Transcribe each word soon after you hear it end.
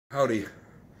Howdy,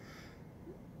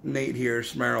 Nate here,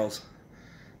 Smerls.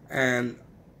 And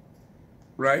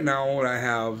right now what I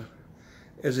have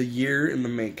is a year in the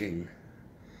making.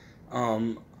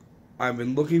 I've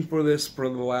been looking for this for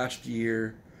the last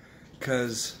year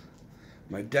because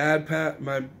my dad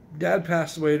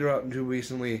passed away too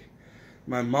recently,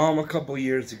 my mom a couple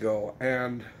years ago,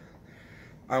 and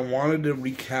I wanted to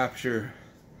recapture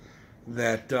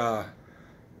that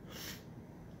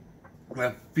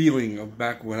that feeling of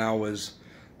back when I was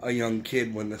a young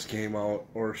kid when this came out,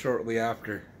 or shortly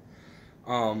after.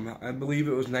 I believe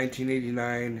it was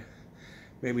 1989,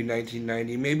 maybe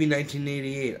 1990, maybe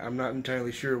 1988. I'm not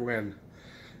entirely sure when.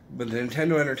 But the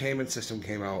Nintendo Entertainment System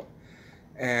came out.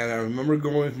 And I remember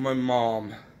going with my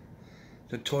mom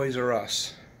to Toys R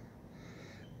Us.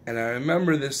 And I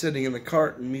remember this sitting in the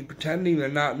cart and me pretending to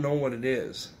not know what it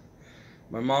is.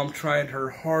 My mom tried her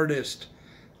hardest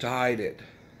to hide it.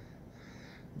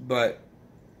 But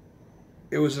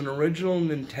it was an original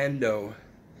Nintendo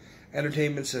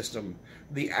Entertainment System,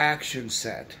 the action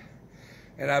set.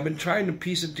 And I've been trying to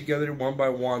piece it together one by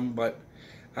one, but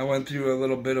I went through a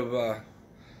little bit of a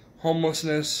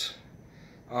homelessness.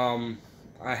 I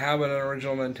have an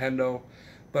original Nintendo,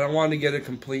 but I wanted to get a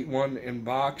complete one in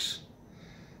box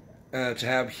to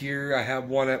have here. I have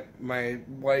one at my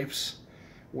wife's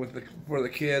for the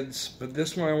kids, but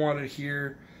this one I wanted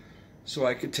here so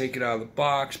I could take it out of the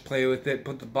box, play with it,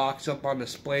 put the box up on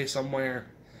display somewhere,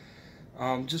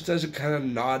 just as a kind of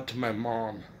nod to my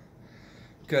mom.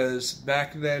 Because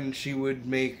back then she would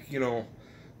make,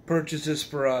 purchases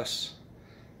for us,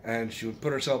 and she would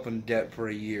put herself in debt for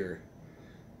a year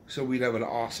so we'd have an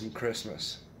awesome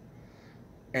Christmas.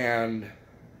 And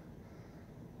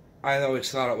I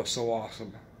always thought it was so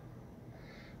awesome.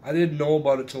 I didn't know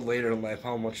about it till later in life,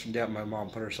 how much debt my mom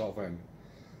put herself in.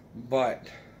 But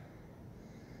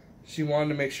she wanted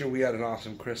to make sure we had an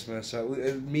awesome Christmas.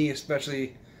 Me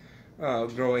especially,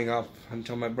 growing up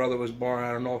until my brother was born.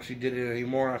 I don't know if she did it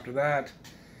anymore after that.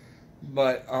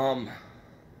 But, and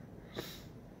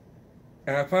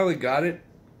I finally got it.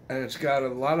 And it's got a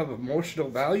lot of emotional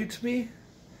value to me.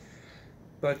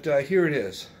 But here it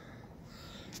is.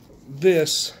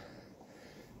 This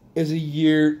is a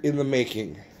year in the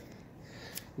making.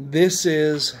 This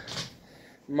is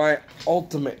my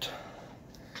ultimate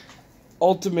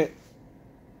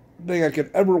thing I could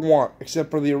ever want,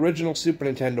 except for the original Super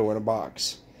Nintendo in a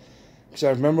box. Because I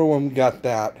remember when we got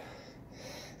that.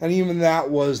 And even that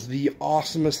was the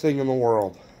awesomest thing in the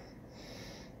world.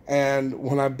 And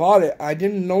when I bought it, I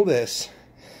didn't know this,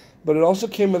 but it also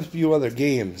came with a few other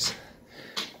games.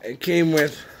 It came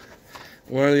with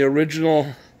one of the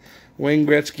original Wayne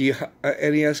Gretzky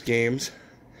NES games.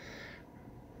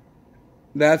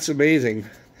 That's amazing.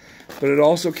 But it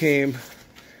also came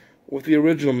with the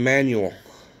original manual.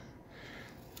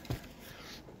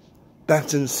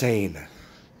 That's insane.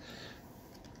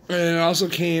 And it also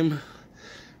came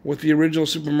with the original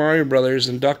Super Mario Brothers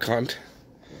and Duck Hunt.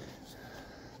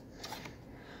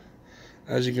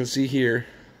 As you can see here.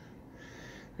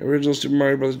 Original Super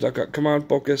Mario Brothers Duck Hunt. Come on,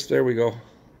 focus. There we go.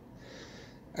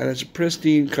 And it's a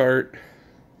pristine cart.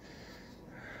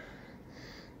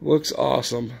 Looks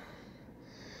awesome.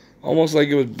 Almost like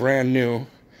it was brand new.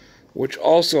 Which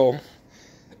also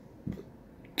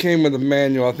came with a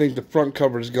manual. I think the front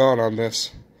cover is gone on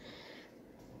this.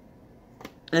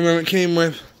 And then it came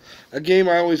with a game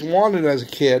I always wanted as a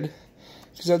kid.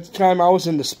 Because at the time I was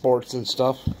into sports and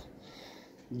stuff.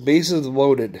 Bases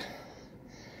Loaded.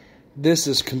 This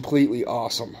is completely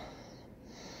awesome.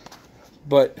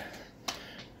 But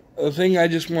the thing I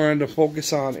just wanted to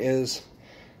focus on is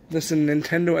this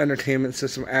Nintendo Entertainment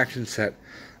System action set.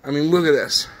 I mean, look at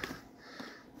this.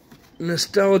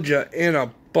 Nostalgia in a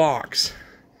box.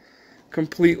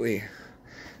 Completely.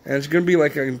 And it's going to be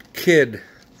like a kid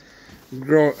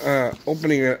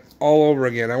opening it all over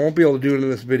again. I won't be able to do it in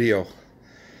this video.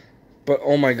 But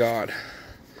oh my god.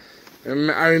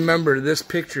 And I remember this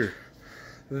picture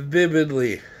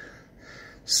vividly.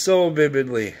 So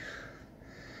vividly.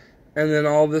 And then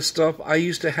all this stuff. I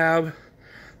used to have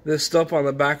this stuff on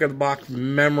the back of the box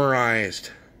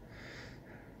memorized.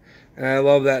 And I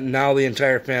love that now the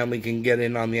entire family can get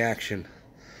in on the action.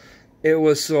 It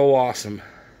was so awesome.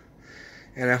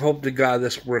 And I hope to God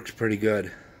this works pretty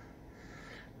good.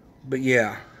 But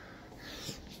yeah.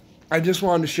 I just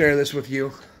wanted to share this with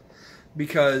you.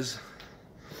 Because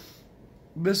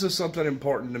this is something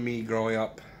important to me growing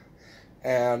up.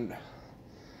 And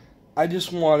I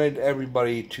just wanted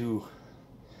everybody to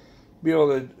be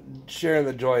able to share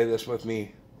the joy of this with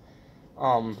me.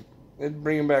 It's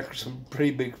bringing back some pretty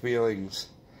big feelings.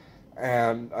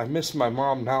 And I miss my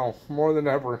mom now more than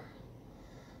ever.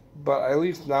 but at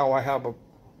least now I have a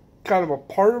kind of a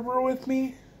part of her with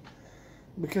me,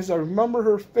 because I remember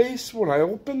her face when I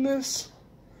opened this.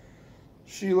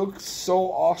 She looked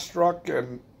so awestruck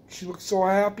and she looked so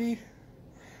happy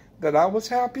that I was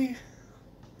happy.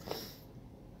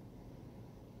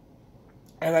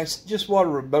 And I just want to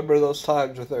remember those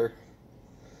times with her.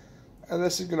 And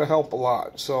this is going to help a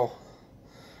lot. So,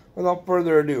 without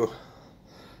further ado,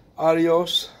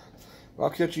 adios. I'll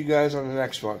catch you guys on the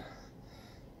next one.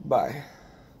 Bye.